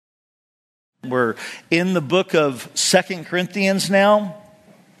We're in the book of 2 Corinthians now.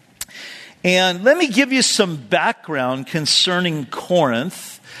 And let me give you some background concerning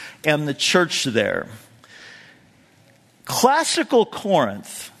Corinth and the church there. Classical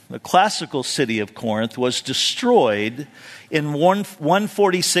Corinth, the classical city of Corinth, was destroyed in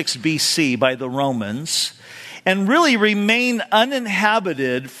 146 BC by the Romans and really remained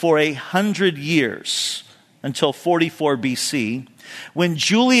uninhabited for 100 years until 44 BC. When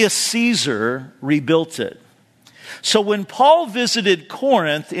Julius Caesar rebuilt it. So when Paul visited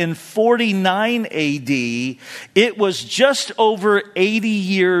Corinth in 49 AD, it was just over 80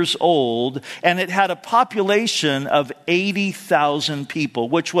 years old, and it had a population of 80,000 people,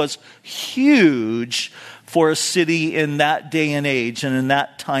 which was huge for a city in that day and age and in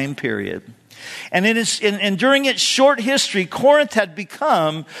that time period. And during its short history, Corinth had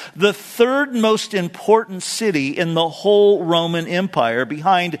become the third most important city in the whole Roman Empire,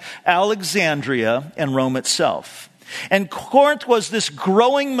 behind Alexandria and Rome itself. And Corinth was this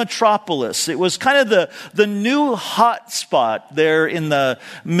growing metropolis. It was kind of the new hot spot there in the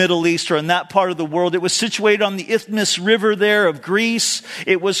Middle East, or in that part of the world. It was situated on the Isthmus River there of Greece.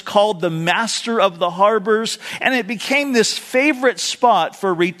 It was called the Master of the Harbors. And it became this favorite spot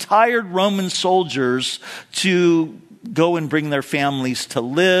for retired Roman soldiers to go and bring their families to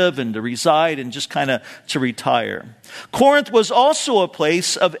live and to reside and just kind of to retire. Corinth was also a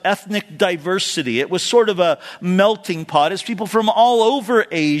place of ethnic diversity. It was sort of a melting pot as people from all over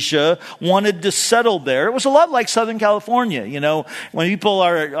Asia wanted to settle there. It was a lot like Southern California, you know, when people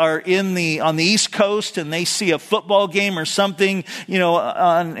are on the East Coast and they see a football game or something, you know,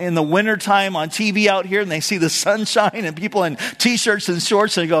 in the wintertime on TV out here, and they see the sunshine and people in t-shirts and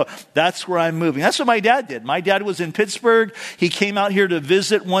shorts, and they go, that's where I'm moving. That's what my dad did. My dad was in Pittsburgh. He came out here to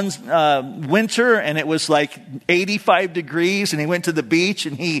visit one winter, and it was like 85 degrees, and he went to the beach,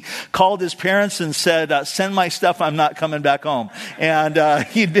 and he called his parents and said, send my stuff, I'm not coming back home. And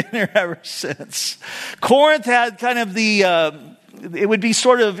he'd been there ever since. Corinth had kind of it would be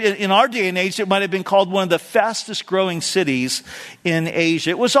sort of, in our day and age, it might have been called one of the fastest growing cities in Asia.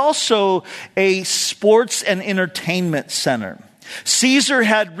 It was also a sports and entertainment center. Caesar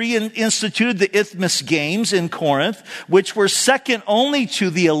had reinstituted the Isthmus Games in Corinth, which were second only to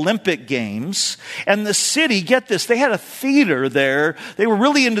the Olympic Games. And the city, get this, they had a theater there. They were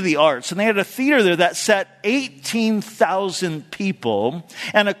really into the arts. And they had a theater there that sat 18,000 people,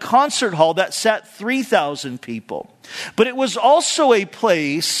 and a concert hall that sat 3,000 people. But it was also a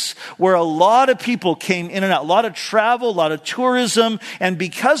place where a lot of people came in and out, a lot of travel, a lot of tourism, and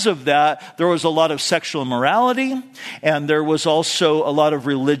because of that, there was a lot of sexual immorality, and there was also a lot of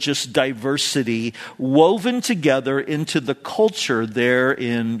religious diversity woven together into the culture there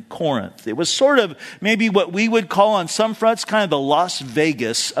in Corinth. It was sort of maybe what we would call on some fronts kind of the Las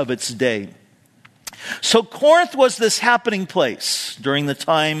Vegas of its day. So Corinth was this happening place during the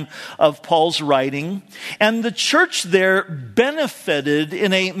time of Paul's writing, and the church there benefited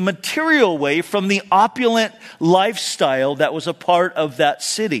in a material way from the opulent lifestyle that was a part of that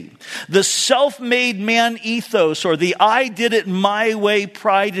city. The self-made man ethos, or the I did it my way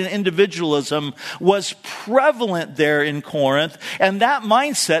pride and individualism, was prevalent there in Corinth, and that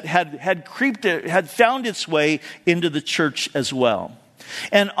mindset had found its way into the church as well.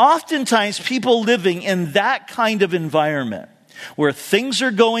 And oftentimes people living in that kind of environment where things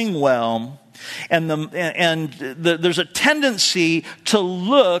are going well and there's a tendency to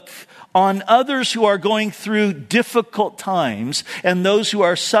look on others who are going through difficult times and those who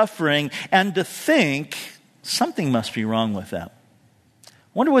are suffering and to think something must be wrong with them.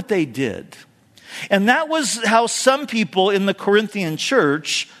 Wonder what they did. And that was how some people in the Corinthian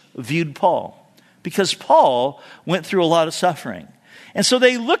church viewed Paul, because Paul went through a lot of suffering. And so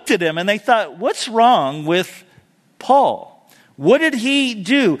they looked at him and they thought, what's wrong with Paul? What did he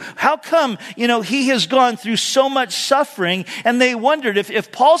do? How come, he has gone through so much suffering? And they wondered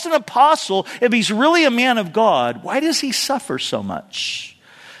if Paul's an apostle, if he's really a man of God, why does he suffer so much?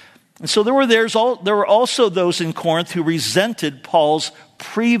 And so there were also those in Corinth who resented Paul's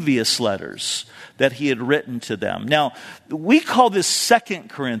previous letters that he had written to them. Now, we call this 2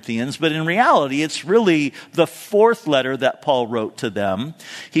 Corinthians, but in reality, it's really the fourth letter that Paul wrote to them.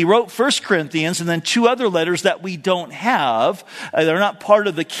 He wrote 1 Corinthians and then two other letters that we don't have. They're not part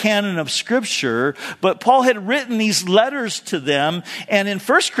of the canon of Scripture, but Paul had written these letters to them, and in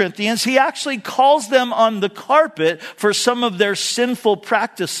 1 Corinthians, he actually calls them on the carpet for some of their sinful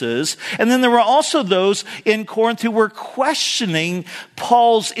practices. And then there were also those in Corinth who were questioning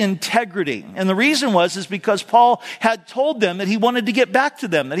Paul's integrity. And the reason is because Paul had told them that he wanted to get back to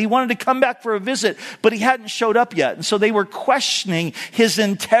them, that he wanted to come back for a visit, but he hadn't showed up yet. And so they were questioning his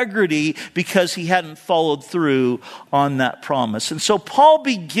integrity because he hadn't followed through on that promise. And so Paul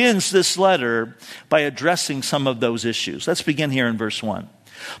begins this letter by addressing some of those issues. Let's begin here in verse 1.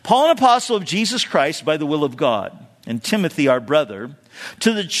 Paul, an apostle of Jesus Christ by the will of God, and Timothy, our brother,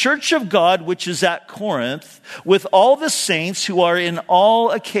 to the church of God which is at Corinth, with all the saints who are in all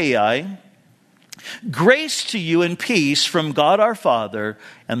Achaia, grace to you and peace from God our Father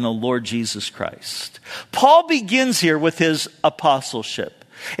and the Lord Jesus Christ. Paul begins here with his apostleship,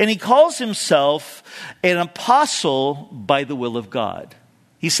 and he calls himself an apostle by the will of God.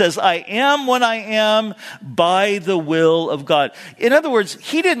 He says, I am what I am by the will of God. In other words,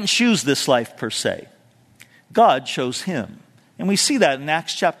 he didn't choose this life per se. God chose him. And we see that in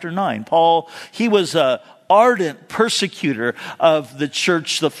Acts chapter 9. Paul, he was an ardent persecutor of the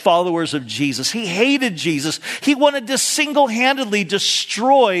church, the followers of Jesus. He hated Jesus. He wanted to single-handedly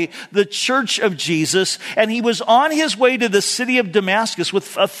destroy the church of Jesus. And he was on his way to the city of Damascus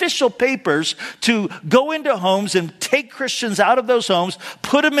with official papers to go into homes and take Christians out of those homes,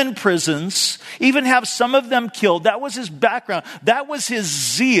 put them in prisons, even have some of them killed. That was his background. That was his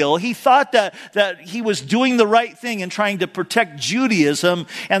zeal. He thought that he was doing the right thing and trying to protect Judaism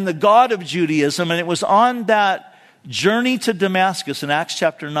and the God of Judaism. And it was on that journey to Damascus in Acts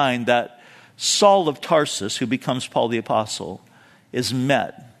chapter 9 that Saul of Tarsus, who becomes Paul the Apostle, is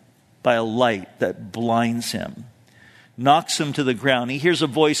met by a light that blinds him, knocks him to the ground. He hears a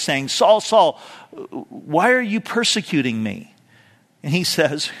voice saying, Saul, Saul, why are you persecuting me? And he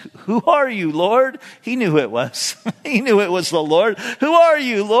says, who are you, Lord? He knew who it was. He knew it was the Lord. Who are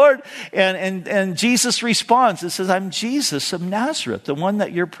you, Lord? And Jesus responds. It says, I'm Jesus of Nazareth, the one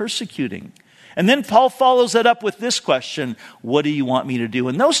that you're persecuting. And then Paul follows that up with this question, what do you want me to do?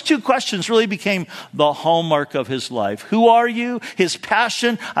 And those two questions really became the hallmark of his life. Who are you? His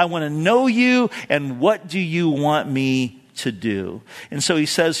passion, I want to know you. And what do you want me to do? And so he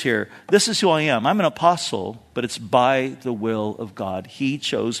says here, this is who I am. I'm an apostle, but it's by the will of God. He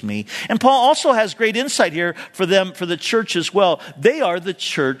chose me. And Paul also has great insight here for them, for the church as well. They are the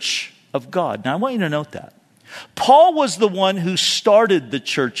church of God. Now I want you to note that. Paul was the one who started the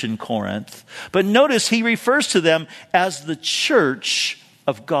church in Corinth, but notice he refers to them as the church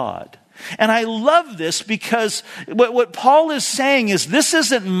of God. And I love this because what Paul is saying is this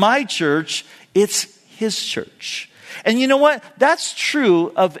isn't my church, it's his church. And you know what? That's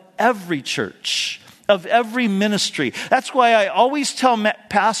true of every church, of every ministry. That's why I always tell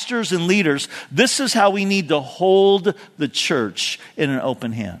pastors and leaders, this is how we need to hold the church in an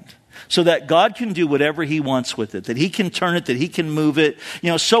open hand, so that God can do whatever he wants with it, that he can turn it, that he can move it.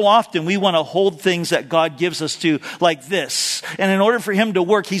 You know, so often we want to hold things that God gives us to like this. And in order for him to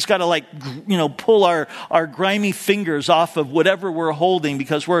work, he's got to pull our grimy fingers off of whatever we're holding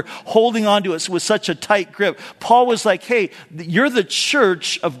because we're holding onto it with such a tight grip. Paul was like, hey, you're the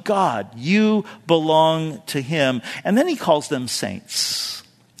church of God. You belong to him. And then he calls them saints.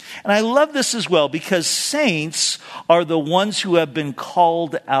 And I love this as well because saints are the ones who have been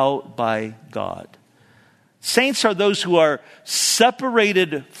called out by God. Saints are those who are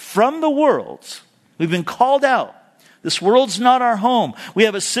separated from the world. We've been called out. This world's not our home. We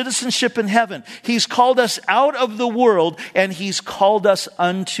have a citizenship in heaven. He's called us out of the world and he's called us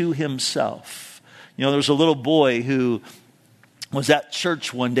unto himself. You know, there was a little boy who was at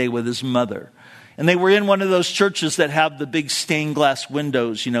church one day with his mother. And they were in one of those churches that have the big stained glass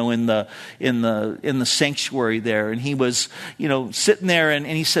windows, you know, in the sanctuary there. And he was, sitting there and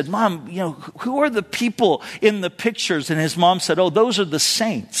he said, Mom, who are the people in the pictures? And his mom said, oh, those are the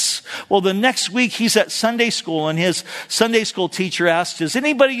saints. Well, the next week he's at Sunday school and his Sunday school teacher asked, does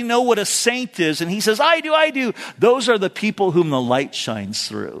anybody know what a saint is? And he says, I do. Those are the people whom the light shines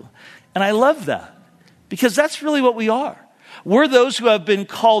through. And I love that because that's really what we are. We're those who have been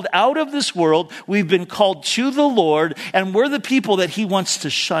called out of this world. We've been called to the Lord, and we're the people that he wants to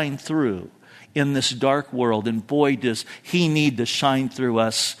shine through in this dark world. And boy, does he need to shine through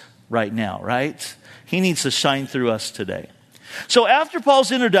us right now, right? He needs to shine through us today. So after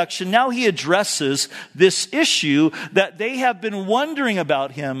Paul's introduction, now he addresses this issue that they have been wondering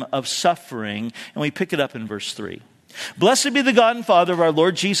about him of suffering. And we pick it up in verse 3. Blessed be the God and Father of our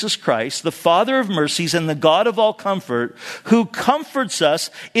Lord Jesus Christ, the Father of mercies and the God of all comfort, who comforts us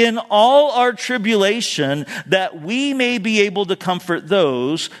in all our tribulation, that we may be able to comfort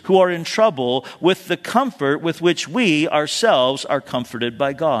those who are in trouble with the comfort with which we ourselves are comforted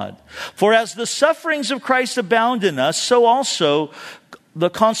by God. For as the sufferings of Christ abound in us, so also the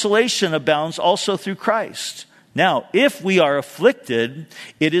consolation abounds also through Christ. Now, if we are afflicted,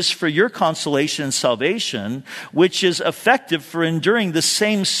 it is for your consolation and salvation, which is effective for enduring the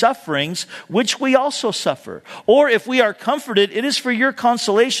same sufferings which we also suffer. Or if we are comforted, it is for your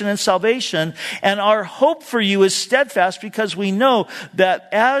consolation and salvation, and our hope for you is steadfast, because we know that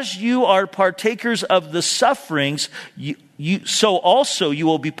as you are partakers of the sufferings, so also you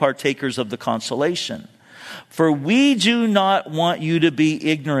will be partakers of the consolation. For we do not want you to be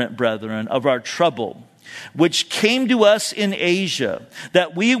ignorant, brethren, of our trouble, which came to us in Asia,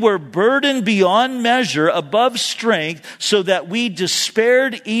 that we were burdened beyond measure, above strength, so that we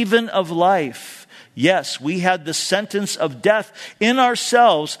despaired even of life. Yes, we had the sentence of death in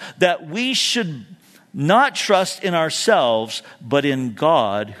ourselves, that we should not trust in ourselves, but in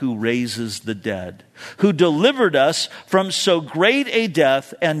God who raises the dead, who delivered us from so great a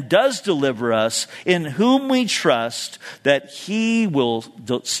death, and does deliver us, in whom we trust that he will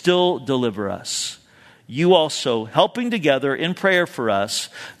still deliver us. You also helping together in prayer for us,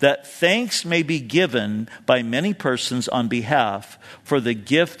 that thanks may be given by many persons on behalf for the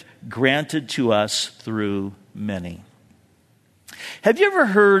gift granted to us through many. Have you ever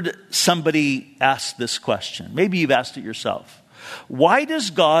heard somebody ask this question? Maybe you've asked it yourself. Why does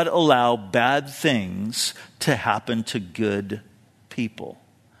God allow bad things to happen to good people?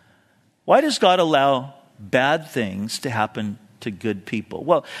 Why does God allow bad things to happen to good people?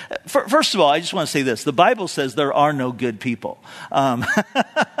 Well, first of all, I just want to say this. The Bible says there are no good people. We're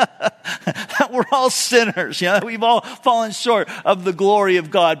all sinners. We've all fallen short of the glory of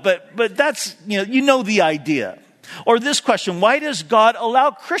God. But that's, you know the idea. Or this question, why does God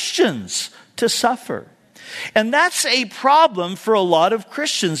allow Christians to suffer? And that's a problem for a lot of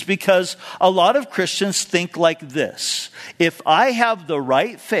Christians, because a lot of Christians think like this: if I have the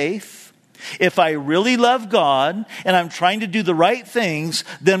right faith, if I really love God and I'm trying to do the right things,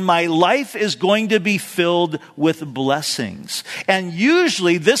 then my life is going to be filled with blessings. And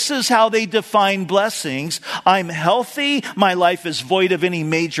usually this is how they define blessings. I'm healthy. My life is void of any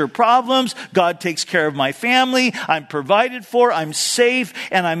major problems. God takes care of my family. I'm provided for. I'm safe.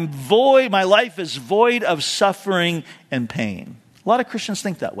 And my life is void of suffering and pain. A lot of Christians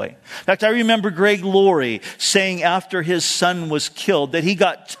think that way. In fact, I remember Greg Laurie saying after his son was killed that he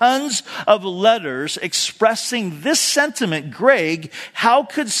got tons of letters expressing this sentiment: Greg, how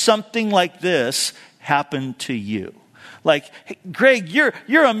could something like this happen to you? Like, hey, Greg,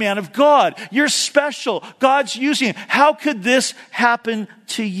 you're a man of God. You're special. God's using you. How could this happen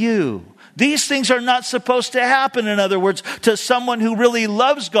to you? These things are not supposed to happen, in other words, to someone who really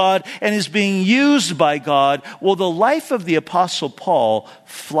loves God and is being used by God. Well, the life of the Apostle Paul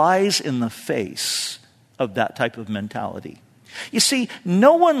flies in the face of that type of mentality. You see,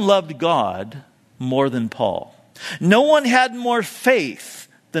 no one loved God more than Paul. No one had more faith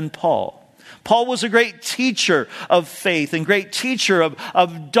than Paul. Paul was a great teacher of faith and great teacher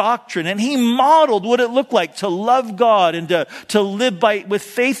of doctrine. And he modeled what it looked like to love God and to live with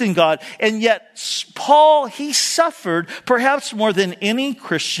faith in God. And yet Paul, he suffered perhaps more than any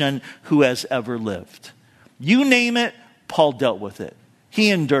Christian who has ever lived. You name it, Paul dealt with it. He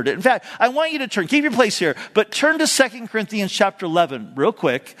endured it. In fact, I want you to keep your place here, but turn to 2 Corinthians chapter 11 real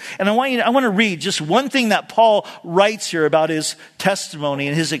quick. And I want to read just one thing that Paul writes here about his testimony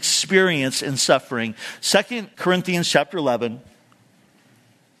and his experience in suffering. 2 Corinthians chapter 11.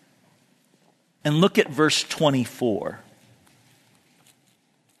 And look at verse 24.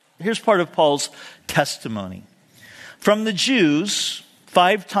 Here's part of Paul's testimony. From the Jews,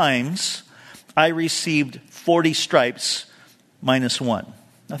 5 times I received 40 stripes minus 1.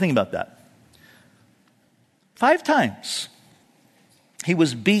 Now think about that. 5 times he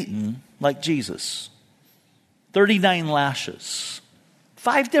was beaten like Jesus. 39 lashes.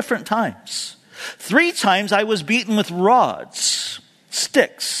 5 different times. 3 times I was beaten with rods,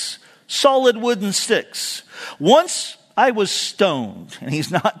 sticks, solid wooden sticks. Once I was stoned, and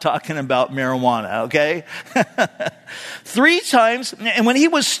he's not talking about marijuana, okay? 3 times, and when he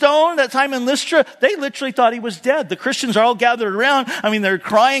was stoned that time in Lystra, they literally thought he was dead. The Christians are all gathered around. They're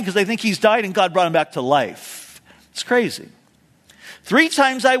crying because they think he's died and God brought him back to life. It's crazy. 3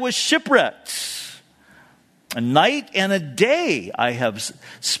 times I was shipwrecked. A night and a day I have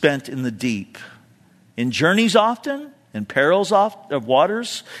spent in the deep. In journeys often, in perils of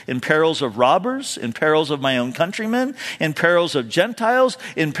waters, in perils of robbers, in perils of my own countrymen, in perils of Gentiles,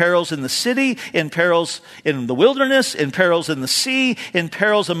 in perils in the city, in perils in the wilderness, in perils in the sea, in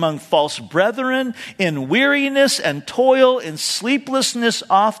perils among false brethren, in weariness and toil, in sleeplessness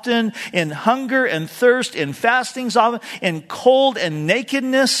often, in hunger and thirst, in fastings often, in cold and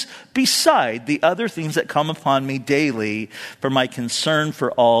nakedness, beside the other things that come upon me daily for my concern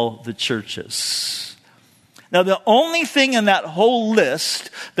for all the churches. Now, the only thing in that whole list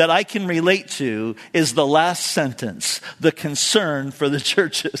that I can relate to is the last sentence, the concern for the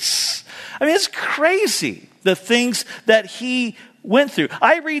churches. I mean, it's crazy, the things that he went through.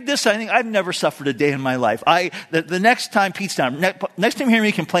 I read this, I think, I've never suffered a day in my life. The next time Pete's down, next time you hear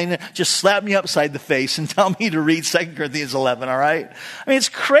me complaining, just slap me upside the face and tell me to read 2 Corinthians 11, all right? I mean, it's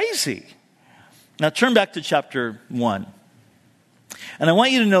crazy. Now, turn back to chapter 1. And I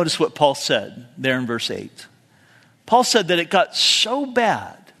want you to notice what Paul said there in verse 8. Paul said that it got so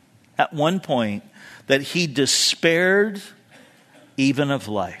bad at one point that he despaired even of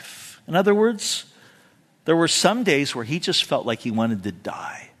life. In other words, there were some days where he just felt like he wanted to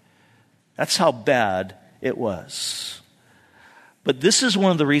die. That's how bad it was. But this is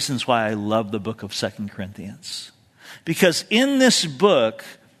one of the reasons why I love the book of 2 Corinthians. Because in this book,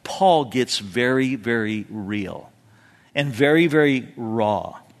 Paul gets very, very real and very, very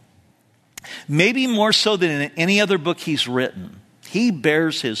raw. Maybe more so than in any other book he's written. He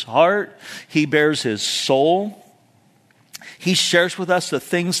bears his heart. He bears his soul. He shares with us the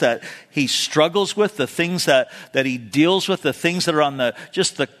things that he struggles with, the things that he deals with, the things that are on the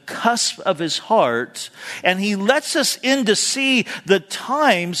cusp of his heart. And he lets us in to see the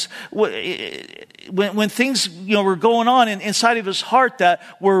times when things were going on inside of his heart that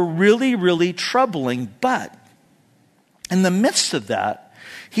were really, really troubling. But in the midst of that,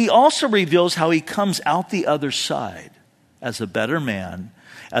 he also reveals how he comes out the other side as a better man,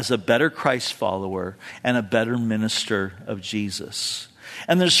 as a better Christ follower, and a better minister of Jesus.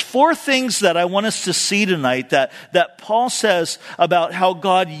 And there's 4 things that I want us to see tonight that Paul says about how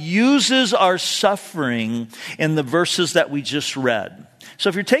God uses our suffering in the verses that we just read. So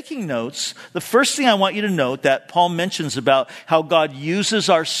if you're taking notes, the first thing I want you to note that Paul mentions about how God uses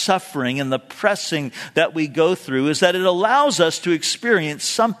our suffering and the pressing that we go through is that it allows us to experience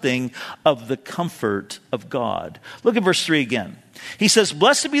something of the comfort of God. Look at verse 3 again. He says,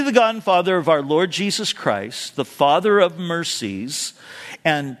 "Blessed be the God and Father of our Lord Jesus Christ, the Father of mercies,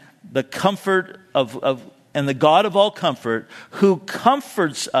 and the comfort and the God of all comfort, who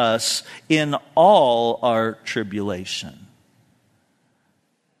comforts us in all our tribulation."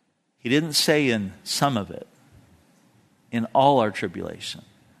 He didn't say in some of it, in all our tribulation.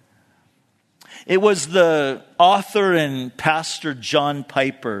 It was the author and pastor John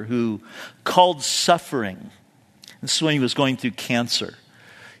Piper who called suffering, this is when he was going through cancer,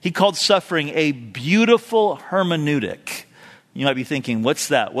 he called suffering a beautiful hermeneutic. You might be thinking, what's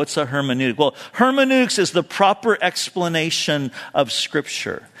that? What's a hermeneutic? Well, hermeneutics is the proper explanation of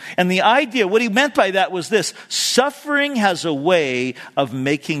Scripture. And the idea, what he meant by that was this: suffering has a way of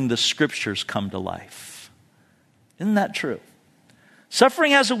making the Scriptures come to life. Isn't that true?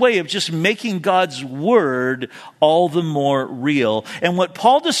 Suffering has a way of just making God's word all the more real. And what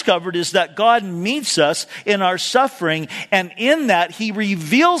Paul discovered is that God meets us in our suffering, and in that he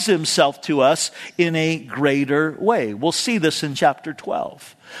reveals himself to us in a greater way. We'll see this in chapter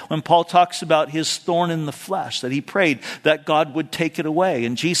 12. When Paul talks about his thorn in the flesh, that he prayed that God would take it away.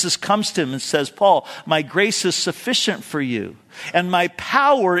 And Jesus comes to him and says, "Paul, my grace is sufficient for you, and my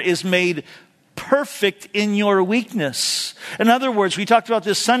power is made perfect in your weakness." In other words, we talked about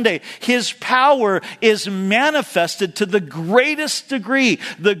this Sunday, his power is manifested to the greatest degree,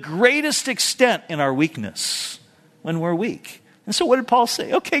 the greatest extent in our weakness when we're weak. And so what did Paul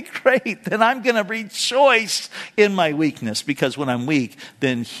say? Okay, great. Then I'm going to rejoice in my weakness, because when I'm weak,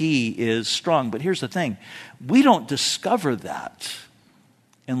 then he is strong. But here's the thing. We don't discover that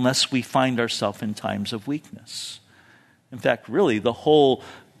unless we find ourselves in times of weakness. In fact, really, the whole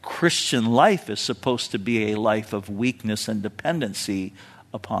Christian life is supposed to be a life of weakness and dependency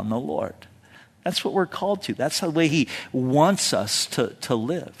upon the Lord. That's what we're called to. That's the way he wants us to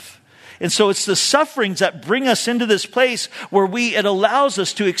live. And so it's the sufferings that bring us into this place where it allows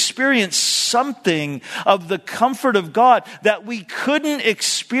us to experience something of the comfort of God that we couldn't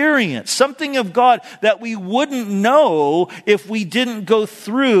experience. Something of God that we wouldn't know if we didn't go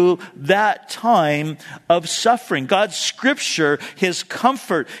through that time of suffering. God's scripture, his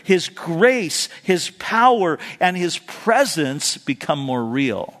comfort, his grace, his power, and his presence become more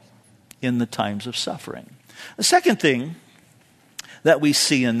real in the times of suffering. The second thing that we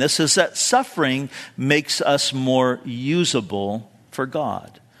see in this is that suffering makes us more usable for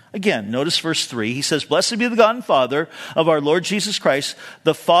God. Again, notice verse 3. He says, "Blessed be the God and Father of our Lord Jesus Christ,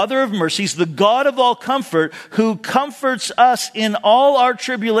 the Father of mercies, the God of all comfort, who comforts us in all our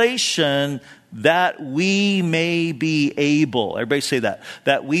tribulation, that we may be able." Everybody say that.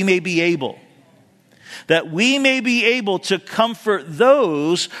 That we may be able. That we may be able to comfort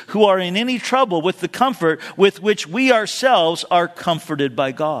those who are in any trouble with the comfort with which we ourselves are comforted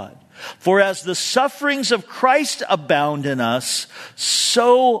by God. For as the sufferings of Christ abound in us,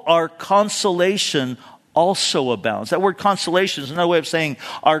 so our consolation also abounds. That word consolation is another way of saying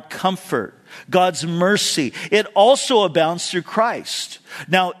our comfort, God's mercy. It also abounds through Christ.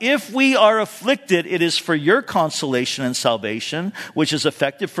 Now, if we are afflicted, it is for your consolation and salvation, which is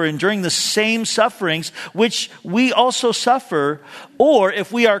effective for enduring the same sufferings which we also suffer. Or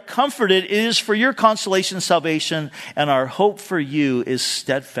if we are comforted, it is for your consolation and salvation, and our hope for you is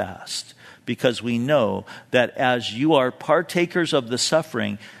steadfast, because we know that as you are partakers of the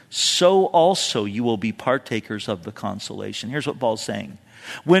suffering, so also you will be partakers of the consolation. Here's what Paul's saying.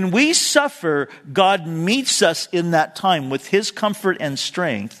 When we suffer, God meets us in that time with his comfort and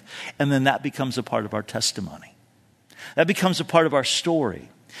strength, and then that becomes a part of our testimony. That becomes a part of our story.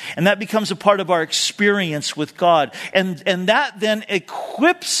 And that becomes a part of our experience with God. And that then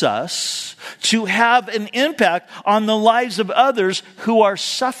equips us to have an impact on the lives of others who are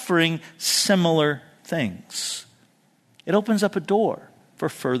suffering similar things. It opens up a door for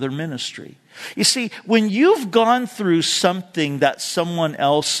further ministry. You see, when you've gone through something that someone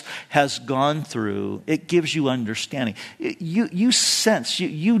else has gone through, it gives you understanding. You sense,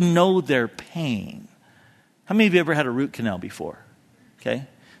 you know their pain. How many of you ever had a root canal before? Okay?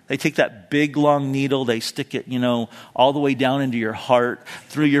 They take that big long needle, they stick it, all the way down into your heart,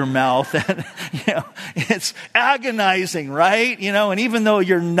 through your mouth. And, it's agonizing, right? And even though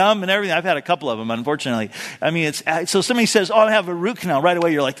you're numb and everything, I've had a couple of them, unfortunately. So somebody says, I have a root canal. Right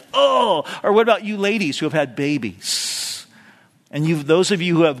away, you're like, oh. Or what about you ladies who have had babies? And those of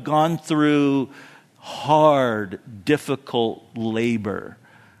you who have gone through hard, difficult labor.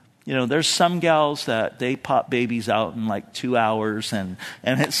 There's some gals that they pop babies out in like 2 hours and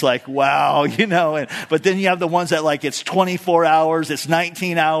it's like, wow, but then you have the ones that it's 24 hours, it's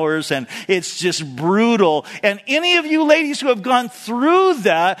 19 hours, and it's just brutal. And any of you ladies who have gone through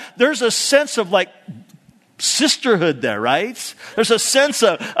that, there's a sense of sisterhood there, right? There's a sense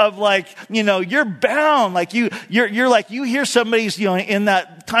of you're bound, you hear somebody's, in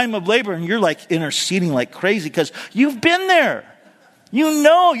that time of labor and you're interceding like crazy because you've been there.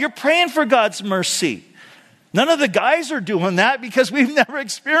 You're praying for God's mercy. None of the guys are doing that because we've never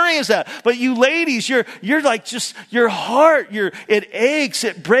experienced that. But you ladies, you're just your heart, it aches,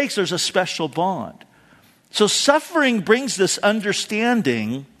 it breaks. There's a special bond. So suffering brings this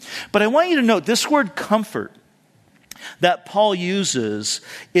understanding. But I want you to note this word comfort that Paul uses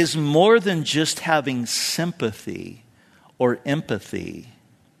is more than just having sympathy or empathy.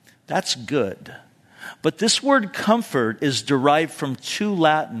 That's good. But this word comfort is derived from 2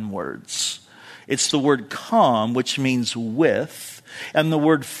 Latin words. It's the word com, which means with, and the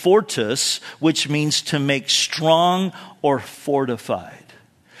word fortis, which means to make strong or fortified.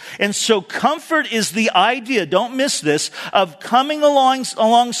 And so comfort is the idea, don't miss this, of coming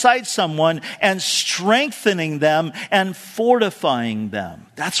alongside someone and strengthening them and fortifying them.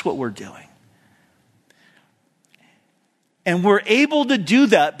 That's what we're doing. And we're able to do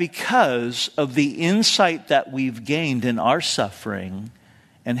that because of the insight that we've gained in our suffering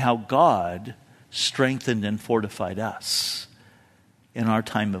and how God strengthened and fortified us in our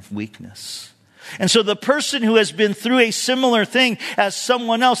time of weakness. And so the person who has been through a similar thing as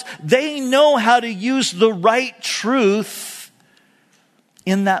someone else, they know how to use the right truth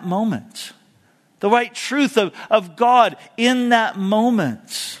in that moment. The right truth of God in that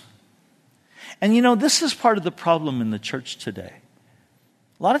moment. And this is part of the problem in the church today.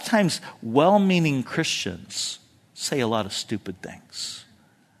 A lot of times, well-meaning Christians say a lot of stupid things.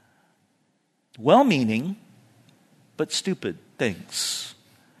 Well-meaning, but stupid things.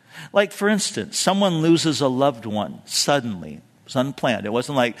 Like, for instance, someone loses a loved one suddenly. It was unplanned. It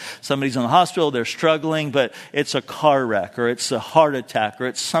wasn't like somebody's in the hospital, they're struggling, but it's a car wreck, or it's a heart attack, or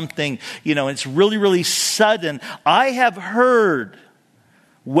it's something, it's really, really sudden. I have heard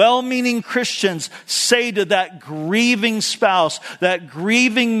well-meaning Christians say to that grieving spouse, that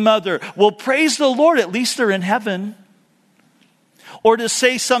grieving mother, well, praise the Lord, at least they're in heaven. Or to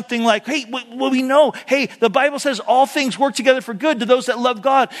say something like, hey, we know, the Bible says all things work together for good to those that love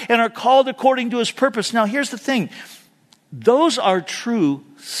God and are called according to his purpose. Now, here's the thing. Those are true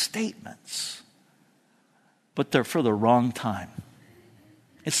statements, but they're for the wrong time.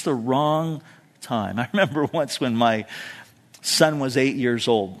 It's the wrong time. I remember once when my son was 8 years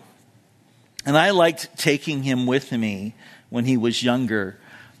old. And I liked taking him with me when he was younger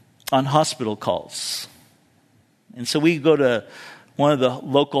on hospital calls. And so we go to one of the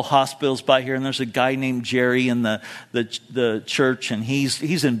local hospitals by here, and there's a guy named Jerry in the church, and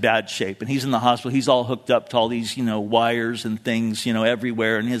he's in bad shape, and he's in the hospital. He's all hooked up to all these, wires and things,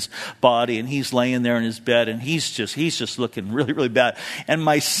 everywhere in his body, and he's laying there in his bed, and he's just looking really, really bad. And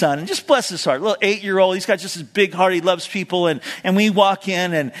my son, and just bless his heart, little 8-year-old, he's got just this big heart. He loves people, and we walk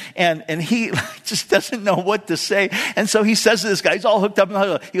in, and he just doesn't know what to say. And so he says to this guy, he's all hooked up in the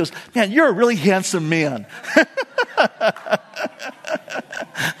hospital, he goes, "Man, you're a really handsome man."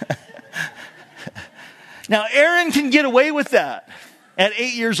 Now, Aaron can get away with that at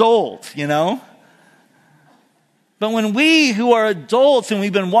 8 years old, But when we who are adults and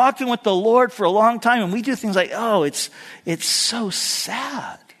we've been walking with the Lord for a long time, and we do things like, it's so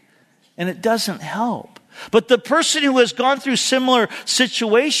sad, and it doesn't help. But the person who has gone through similar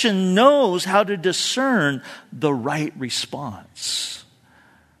situation knows how to discern the right response.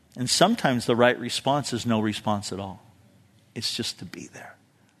 And sometimes the right response is no response at all. It's just to be there.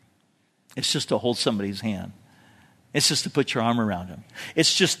 It's just to hold somebody's hand. It's just to put your arm around them.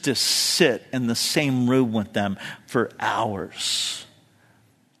 It's just to sit in the same room with them for hours.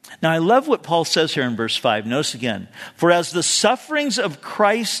 Now, I love what Paul says here in verse 5. Notice again. "For as the sufferings of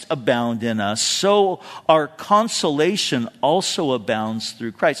Christ abound in us, so our consolation also abounds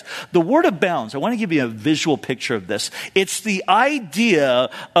through Christ." The word abounds, I want to give you a visual picture of this. It's the idea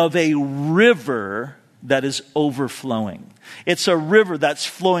of a river that is overflowing. It's a river that's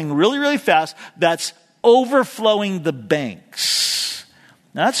flowing really, really fast, that's overflowing the banks.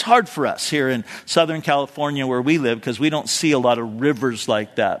 Now, that's hard for us here in Southern California where we live, because we don't see a lot of rivers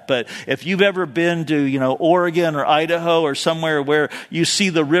like that. But if you've ever been to, Oregon or Idaho or somewhere where you see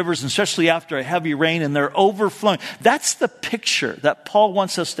the rivers, especially after a heavy rain, and they're overflowing, that's the picture that Paul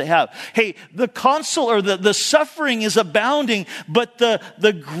wants us to have. Hey, the suffering is abounding, but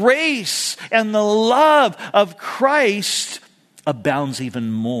the grace and the love of Christ abounds even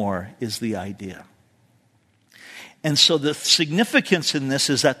more, is the idea. And so the significance in this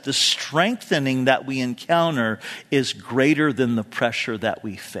is that the strengthening that we encounter is greater than the pressure that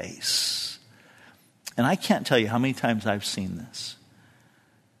we face. And I can't tell you how many times I've seen this.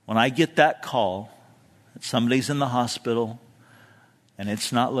 When I get that call that somebody's in the hospital and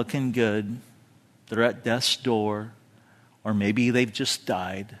it's not looking good, they're at death's door, or maybe they've just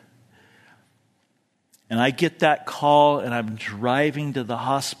died. And I get that call, and I'm driving to the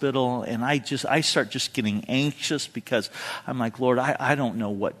hospital, and I start just getting anxious, because I'm like, "Lord, I don't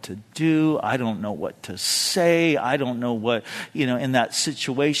know what to do. I don't know what to say. I don't know what, in that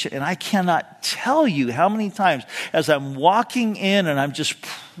situation." And I cannot tell you how many times as I'm walking in and I'm just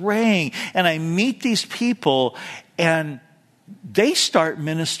praying, and I meet these people, and they start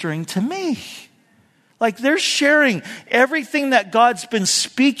ministering to me. Like, they're sharing everything that God's been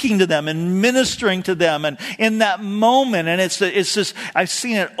speaking to them and ministering to them, and in that moment. And it's just, I've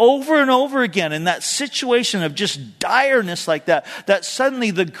seen it over and over again in that situation of just direness like that suddenly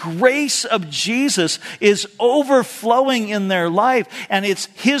the grace of Jesus is overflowing in their life. And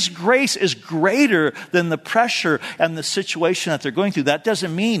His grace is greater than the pressure and the situation that they're going through. That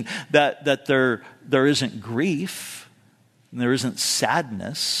doesn't mean that there isn't grief and there isn't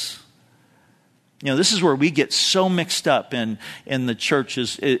sadness. This is where we get so mixed up in the church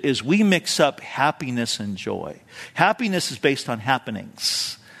is we mix up happiness and joy. Happiness is based on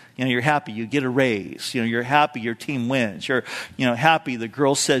happenings. You're happy, you get a raise. You're happy, your team wins. You're, happy, the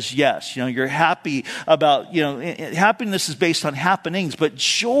girl says yes. You're happy about, happiness is based on happenings, but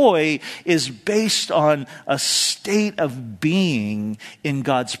joy is based on a state of being in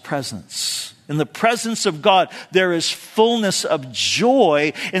God's presence. In the presence of God, there is fullness of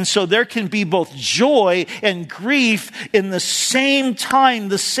joy. And so there can be both joy and grief in the same time,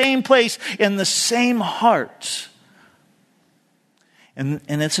 the same place, in the same heart. And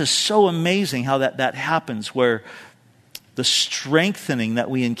it's just so amazing how that happens, where the strengthening that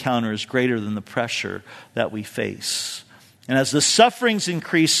we encounter is greater than the pressure that we face. And as the sufferings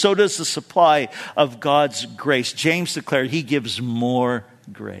increase, so does the supply of God's grace. James declared He gives more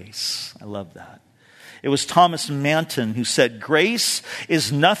grace. I love that. It was Thomas Manton who said, "Grace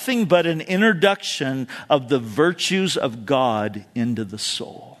is nothing but an introduction of the virtues of God into the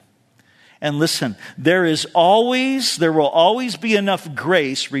soul." And listen, there will always be enough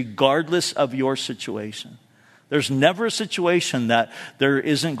grace regardless of your situation. There's never a situation that there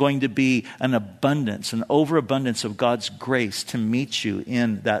isn't going to be an overabundance of God's grace to meet you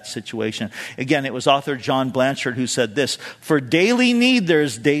in that situation. Again, it was author John Blanchard who said this: "For daily need there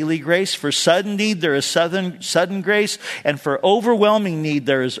is daily grace, for sudden need there is sudden grace, and for overwhelming need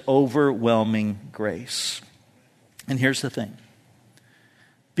there is overwhelming grace." And here's the thing.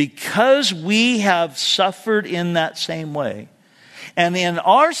 Because we have suffered in that same way, And in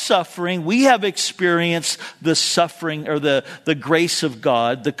our suffering, we have experienced the suffering or the grace of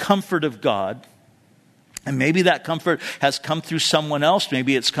God, the comfort of God. And maybe that comfort has come through someone else.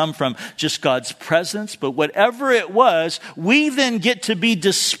 Maybe it's come from just God's presence. But whatever it was, we then get to be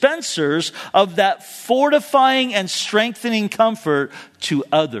dispensers of that fortifying and strengthening comfort to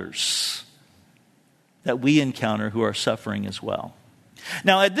others that we encounter who are suffering as well.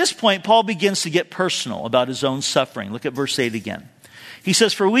 Now, at this point, Paul begins to get personal about his own suffering. Look at verse 8 again. He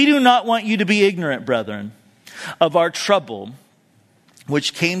says, "For we do not want you to be ignorant, brethren, of our trouble,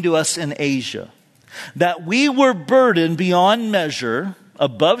 which came to us in Asia, that we were burdened beyond measure,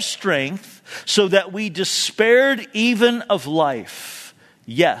 above strength, so that we despaired even of life.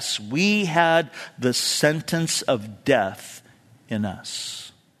 Yes, we had the sentence of death in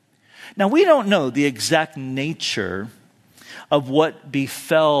us." Now, we don't know the exact nature of what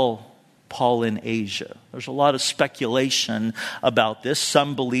befell Paul in Asia. There's a lot of speculation about this.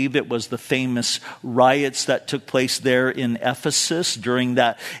 Some believe it was the famous riots that took place there in Ephesus during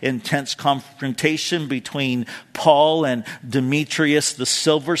that intense confrontation between Paul and Demetrius the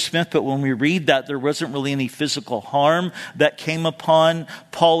silversmith. But when we read that, there wasn't really any physical harm that came upon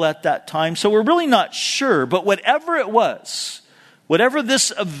Paul at that time. So we're really not sure. But whatever it was, whatever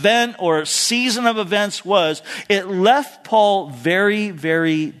this event or season of events was, it left Paul very,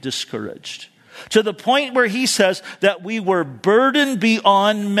 very discouraged. To the point where he says that we were burdened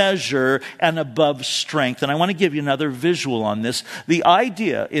beyond measure and above strength. And I want to give you another visual on this. The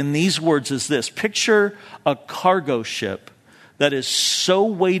idea in these words is this. Picture a cargo ship that is so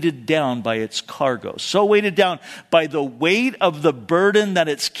weighted down by its cargo, so weighted down by the weight of the burden that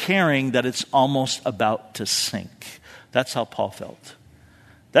it's carrying that it's almost about to sink. That's how Paul felt.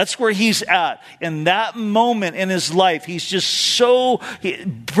 That's where he's at. In that moment in his life, he's just so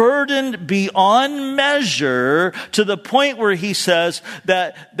burdened beyond measure to the point where he says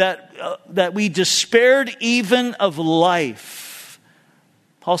that we despaired even of life.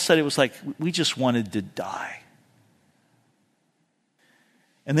 Paul said it was like we just wanted to die.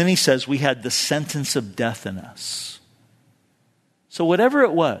 And then he says we had the sentence of death in us. So whatever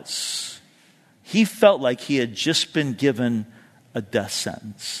it was, he felt like he had just been given a death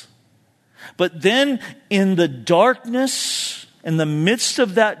sentence. But then in the darkness, in the midst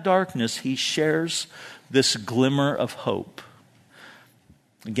of that darkness, he shares this glimmer of hope.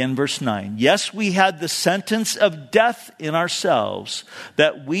 Again, verse 9. "Yes, we had the sentence of death in ourselves,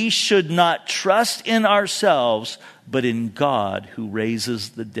 that we should not trust in ourselves, but in God who raises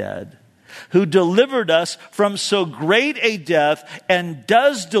the dead, who delivered us from so great a death and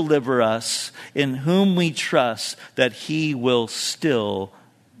does deliver us, in whom we trust that he will still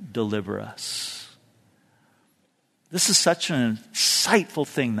deliver us." This is such an insightful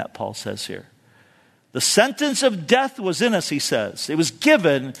thing that Paul says here. The sentence of death was in us, he says. It was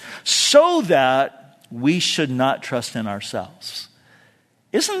given so that we should not trust in ourselves.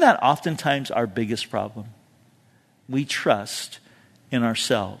 Isn't that oftentimes our biggest problem? We trust in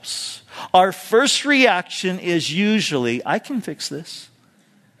ourselves. Our first reaction is usually, I can fix this.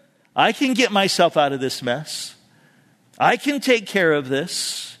 I can get myself out of this mess. I can take care of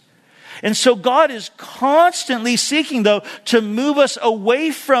this. And so God is constantly seeking, though, to move us away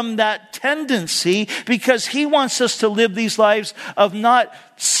from that tendency because he wants us to live these lives of not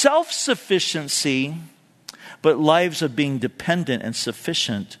self-sufficiency, but lives of being dependent and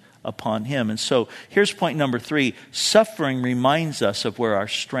sufficient upon him. And so here's point number 3. Suffering reminds us of where our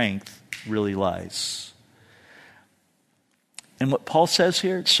strength really lies. And what Paul says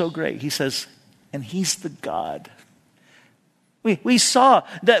here, it's so great. He says, and he's the God. We saw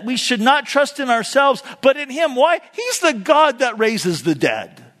that we should not trust in ourselves, but in him. Why? He's the God that raises the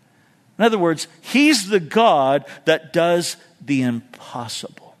dead. In other words, he's the God that does the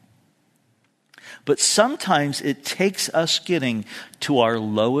impossible. But sometimes it takes us getting to our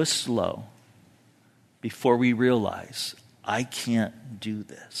lowest low before we realize, I can't do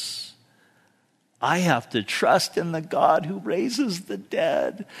this. I have to trust in the God who raises the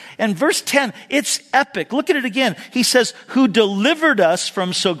dead. And verse 10, it's epic. Look at it again. He says, who delivered us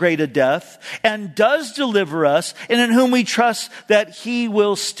from so great a death and does deliver us, and in whom we trust that he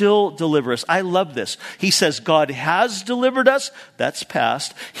will still deliver us. I love this. He says, God has delivered us. That's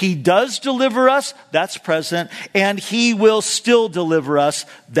past. He does deliver us. That's present. And he will still deliver us.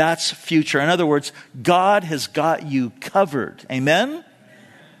 That's future. In other words, God has got you covered. Amen?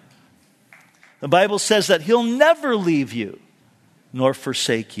 The Bible says that he'll never leave you nor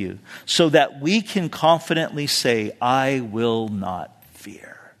forsake you, so that we can confidently say, I will not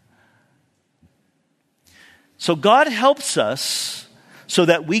fear. So God helps us so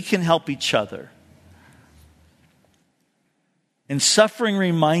that we can help each other. And suffering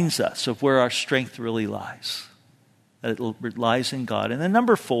reminds us of where our strength really lies. That it lies in God. And then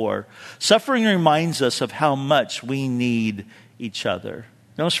number 4, suffering reminds us of how much we need each other.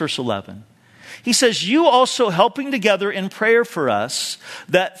 Notice verse 11. He says, you also helping together in prayer for us,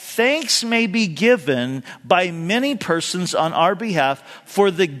 that thanks may be given by many persons on our behalf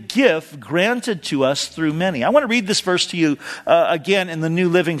for the gift granted to us through many. I want to read this verse to you again in the New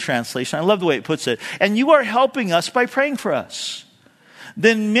Living Translation. I love the way it puts it. And you are helping us by praying for us.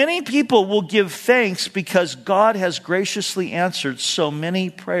 Then many people will give thanks because God has graciously answered so many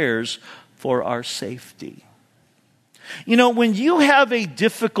prayers for our safety. You know, when you have a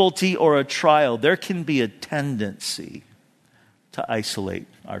difficulty or a trial, there can be a tendency to isolate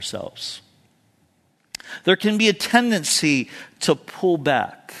ourselves. There can be a tendency to pull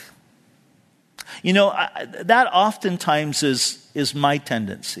back. You know, that oftentimes is my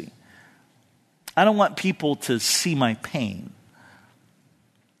tendency. I don't want people to see my pain.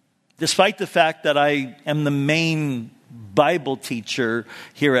 Despite the fact that I am the main Bible teacher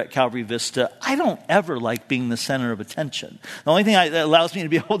here at Calvary Vista, I don't ever like being the center of attention. The only thing that allows me to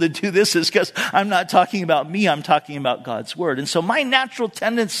be able to do this is because I'm not talking about me, I'm talking about God's Word. And so my natural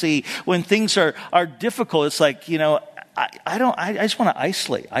tendency when things are difficult, it's like, you know, I just want to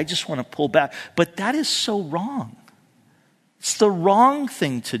isolate. I just want to pull back. But that is so wrong. It's the wrong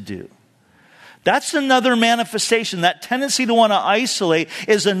thing to do. That's another manifestation. That tendency to want to isolate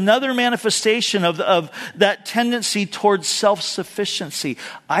is another manifestation of that tendency towards self-sufficiency.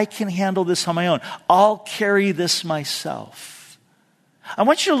 I can handle this on my own. I'll carry this myself. I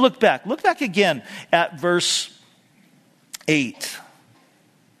want you to look back. Look back again at verse 8.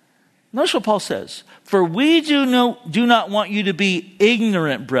 Notice what Paul says. For we do not want you to be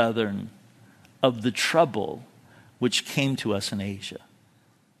ignorant, brethren, of the trouble which came to us in Asia.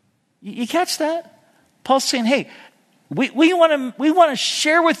 You catch that? Paul's saying, hey, we want to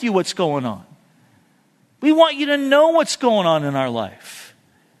share with you what's going on. We want you to know what's going on in our life.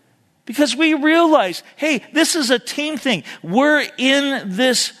 Because we realize, hey, this is a team thing. We're in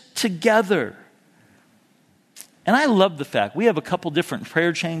this together. And I love the fact we have a couple different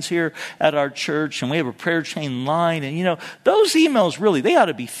prayer chains here at our church, and we have a prayer chain line. And, you know, those emails really, they ought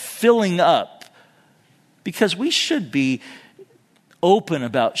to be filling up because we should be open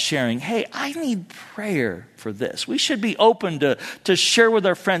about sharing, hey, I need prayer for this. We should be open to share with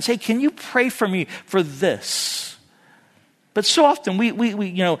our friends, hey, can you pray for me for this? But so often we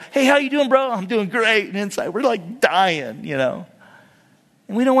you know, hey, how you doing, bro? I'm doing great. And inside we're like dying, you know.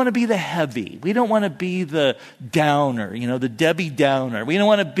 And we don't want to be the heavy. We don't want to be the downer, you know, the Debbie Downer. We don't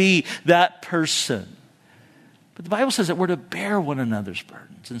want to be that person. But the Bible says that we're to bear one another's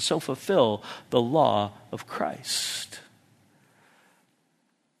burdens and so fulfill the law of Christ.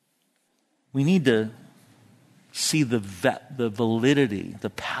 We need to see the validity,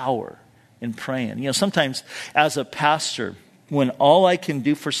 the power in praying. You know, sometimes as a pastor, when all I can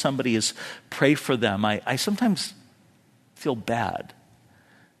do for somebody is pray for them, I sometimes feel bad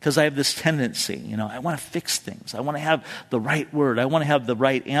because I have this tendency, you know, I want to fix things. I want to have the right word. I want to have the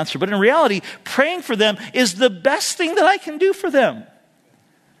right answer. But in reality, praying for them is the best thing that I can do for them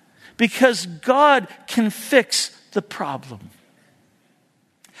because God can fix the problem.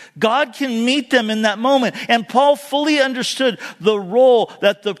 God can meet them in that moment. And Paul fully understood the role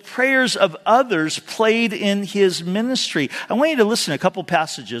that the prayers of others played in his ministry. I want you to listen to a couple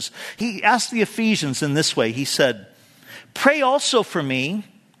passages. He asked the Ephesians in this way. He said, pray also for me,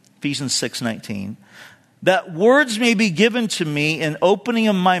 Ephesians 6:19, that words may be given to me in opening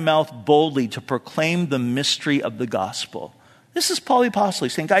of my mouth boldly to proclaim the mystery of the gospel. This is Paul the Apostle.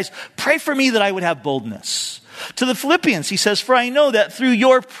 He's saying, guys, pray for me that I would have boldness. To the Philippians, he says, for I know that through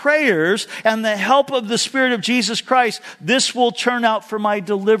your prayers and the help of the Spirit of Jesus Christ, this will turn out for my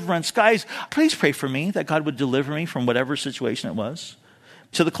deliverance. Guys, please pray for me that God would deliver me from whatever situation it was.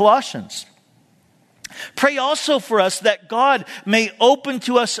 To the Colossians, pray also for us that God may open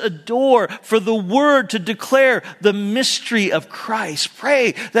to us a door for the word to declare the mystery of Christ.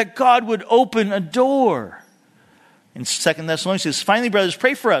 Pray that God would open a door. In 2 Thessalonians, it says, finally, brothers,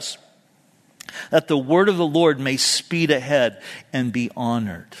 pray for us that the word of the Lord may speed ahead and be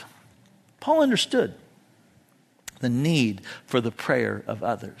honored. Paul understood the need for the prayer of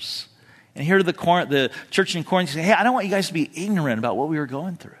others. And here to the church in Corinth, he said, hey, I don't want you guys to be ignorant about what we were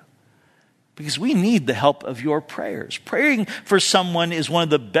going through. Because we need the help of your prayers. Praying for someone is one of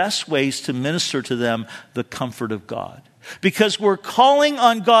the best ways to minister to them the comfort of God. Because we're calling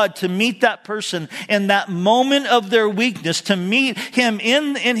on God to meet that person in that moment of their weakness, to meet him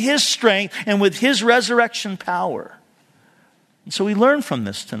in his strength and with his resurrection power. And so we learn from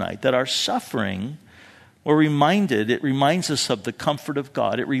this tonight that our suffering We're reminded, it reminds us of the comfort of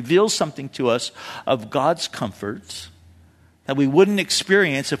God. It reveals something to us of God's comfort that we wouldn't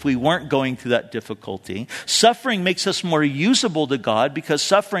experience if we weren't going through that difficulty. Suffering makes us more usable to God because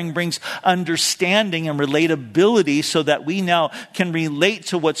suffering brings understanding and relatability so that we now can relate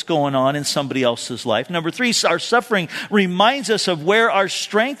to what's going on in somebody else's life. Number 3, our suffering reminds us of where our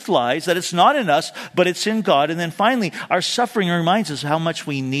strength lies, that it's not in us, but it's in God. And then finally, our suffering reminds us how much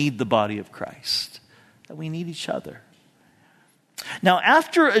we need the body of Christ, that we need each other. Now,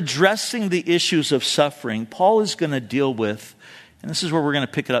 after addressing the issues of suffering, Paul is going to deal with, and this is where we're going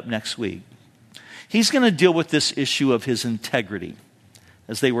to pick it up next week, he's going to deal with this issue of his integrity,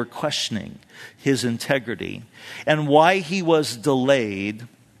 as they were questioning his integrity, and why he was delayed.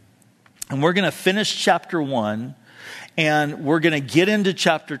 And we're going to finish chapter 1, and we're going to get into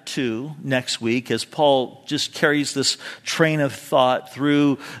chapter 2 next week as Paul just carries this train of thought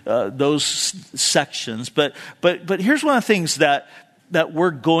through those sections. But here's one of the things that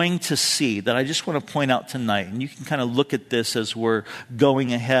we're going to see that I just want to point out tonight. And you can kind of look at this as we're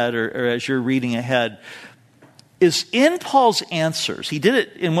going ahead or as you're reading ahead. Is in Paul's answers. He did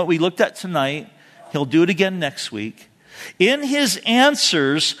it in what we looked at tonight. He'll do it again next week. In his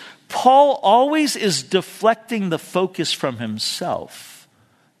answers, Paul always is deflecting the focus from himself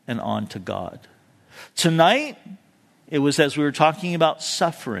and on to God. Tonight, it was as we were talking about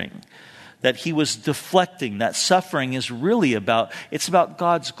suffering, that he was deflecting. That suffering is really about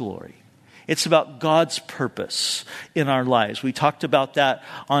God's glory. It's about God's purpose in our lives. We talked about that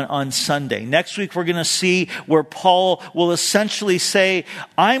on Sunday. Next week, we're going to see where Paul will essentially say,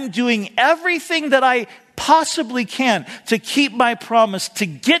 I'm doing everything that I possibly can to keep my promise to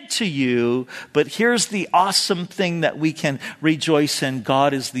get to you. But here's the awesome thing that we can rejoice in.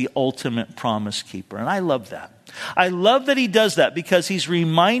 God is the ultimate promise keeper. And I love that. I love that he does that because he's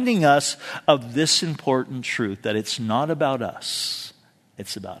reminding us of this important truth, that it's not about us.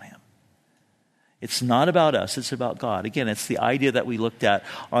 It's about him. It's not about us, it's about God. Again, it's the idea that we looked at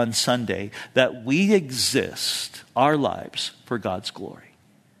on Sunday, that we exist, our lives, for God's glory.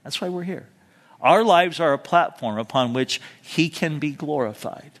 That's why we're here. Our lives are a platform upon which he can be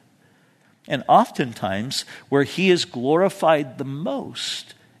glorified. And oftentimes, where he is glorified the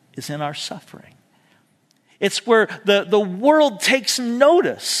most is in our suffering. It's where the world takes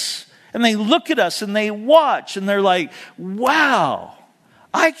notice, and they look at us and they watch, and they're like, wow,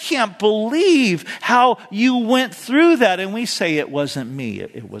 I can't believe how you went through that. And we say, it wasn't me,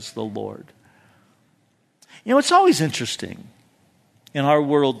 it was the Lord. You know, it's always interesting in our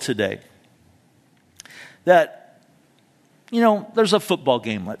world today that, you know, there's a football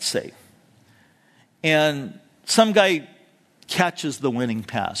game, let's say, and some guy catches the winning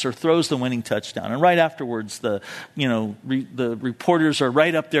pass or throws the winning touchdown. And right afterwards, the reporters are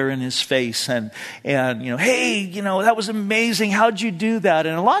right up there in his face and hey, that was amazing. How'd you do that?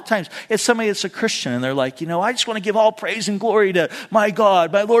 And a lot of times it's somebody that's a Christian and they're like, I just want to give all praise and glory to my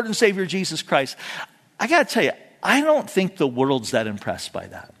God, my Lord and Savior, Jesus Christ. I got to tell you, I don't think the world's that impressed by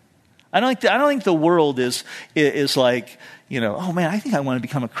that. I don't think the world is like, oh man, I think I want to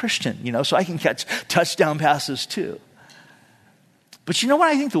become a Christian, so I can catch touchdown passes too. But you know what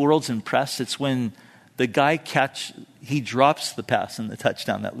I think the world's impressed? It's when the guy he drops the pass and the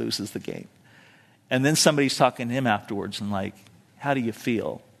touchdown that loses the game. And then somebody's talking to him afterwards and like, how do you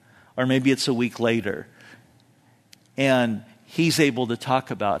feel? Or maybe it's a week later. And he's able to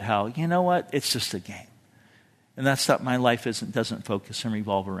talk about how, you know what, it's just a game. And that's not, my life doesn't focus and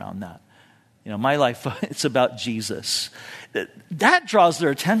revolve around that. My life, it's about Jesus. That draws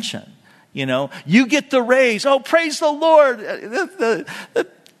their attention. You get the raise. Oh, praise the Lord. The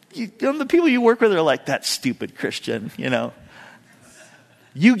people you work with are like, that stupid Christian,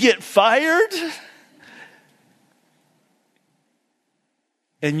 You get fired.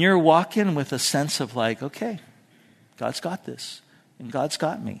 And you're walking with a sense of like, okay, God's got this. And God's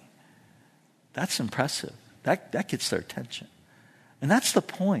got me. That's impressive. That gets their attention. And that's the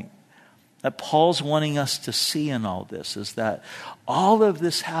point that Paul's wanting us to see in all this, is that all of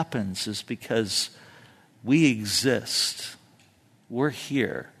this happens is because we exist. We're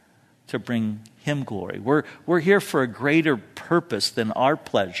here to bring him glory. We're here for a greater purpose than our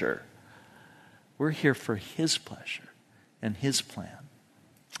pleasure. We're here for his pleasure and his plan.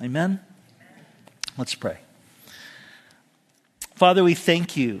 Amen? Let's pray. Father, we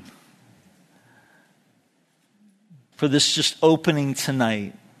thank you for this just opening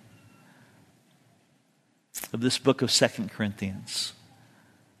tonight of this book of 2 Corinthians.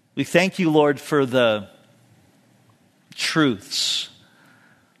 We thank you, Lord, for the truths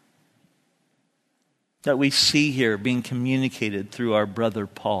that we see here being communicated through our brother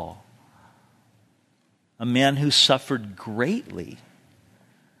Paul a man who suffered greatly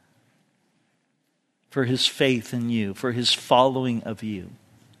for his faith in you, for his following of you.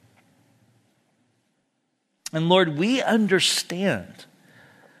 And Lord, we understand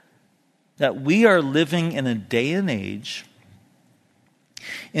that we are living in a day and age,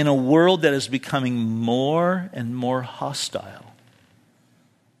 in a world that is becoming more and more hostile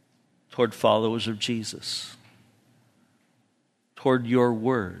toward followers of Jesus, toward your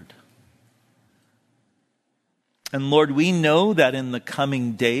word. And Lord, we know that in the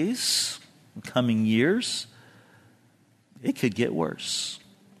coming days, coming years, it could get worse.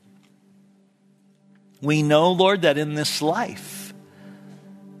 We know, Lord, that in this life,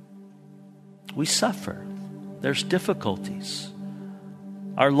 we suffer. There's difficulties.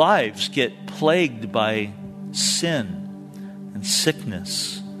 Our lives get plagued by sin and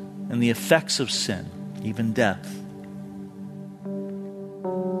sickness and the effects of sin, even death.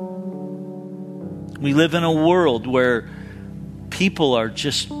 We live in a world where people are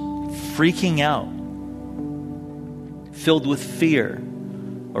just freaking out, filled with fear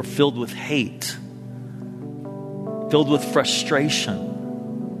or filled with hate, filled with frustration.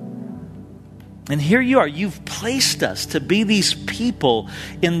 And here you are, you've placed us to be these people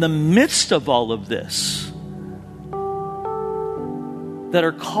in the midst of all of this that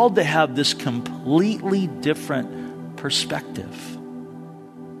are called to have this completely different perspective.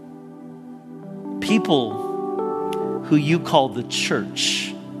 People who you call the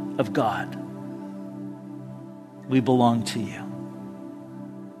church of God. We belong to you.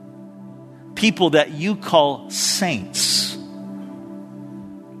 People that you call saints.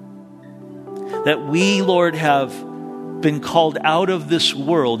 That we, Lord, have been called out of this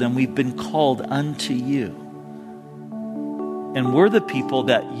world and we've been called unto you. And we're the people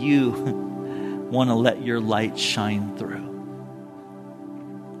that you want to let your light shine through.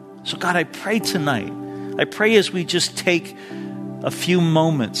 So God, I pray tonight, I pray as we just take a few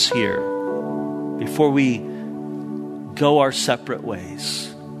moments here before we go our separate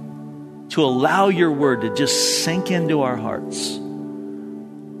ways, to allow your word to just sink into our hearts,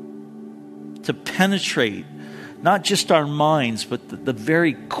 to penetrate not just our minds, but the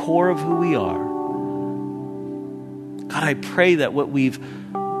very core of who we are. God, I pray that what we've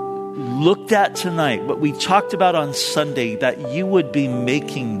looked at tonight, what we talked about on Sunday, that you would be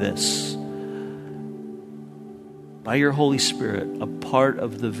making this, by your Holy Spirit, a part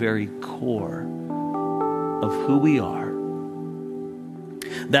of the very core of who we are.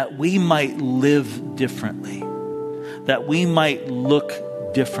 That we might live differently. That we might look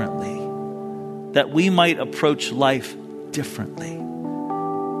differently. That we might approach life differently.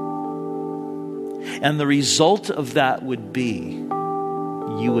 And the result of that would be,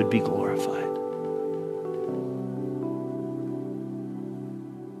 you would be glorified.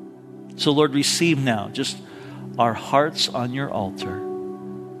 So Lord, receive now just our hearts on your altar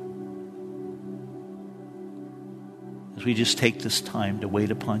as we just take this time to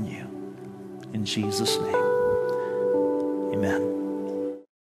wait upon you. In Jesus' name, amen.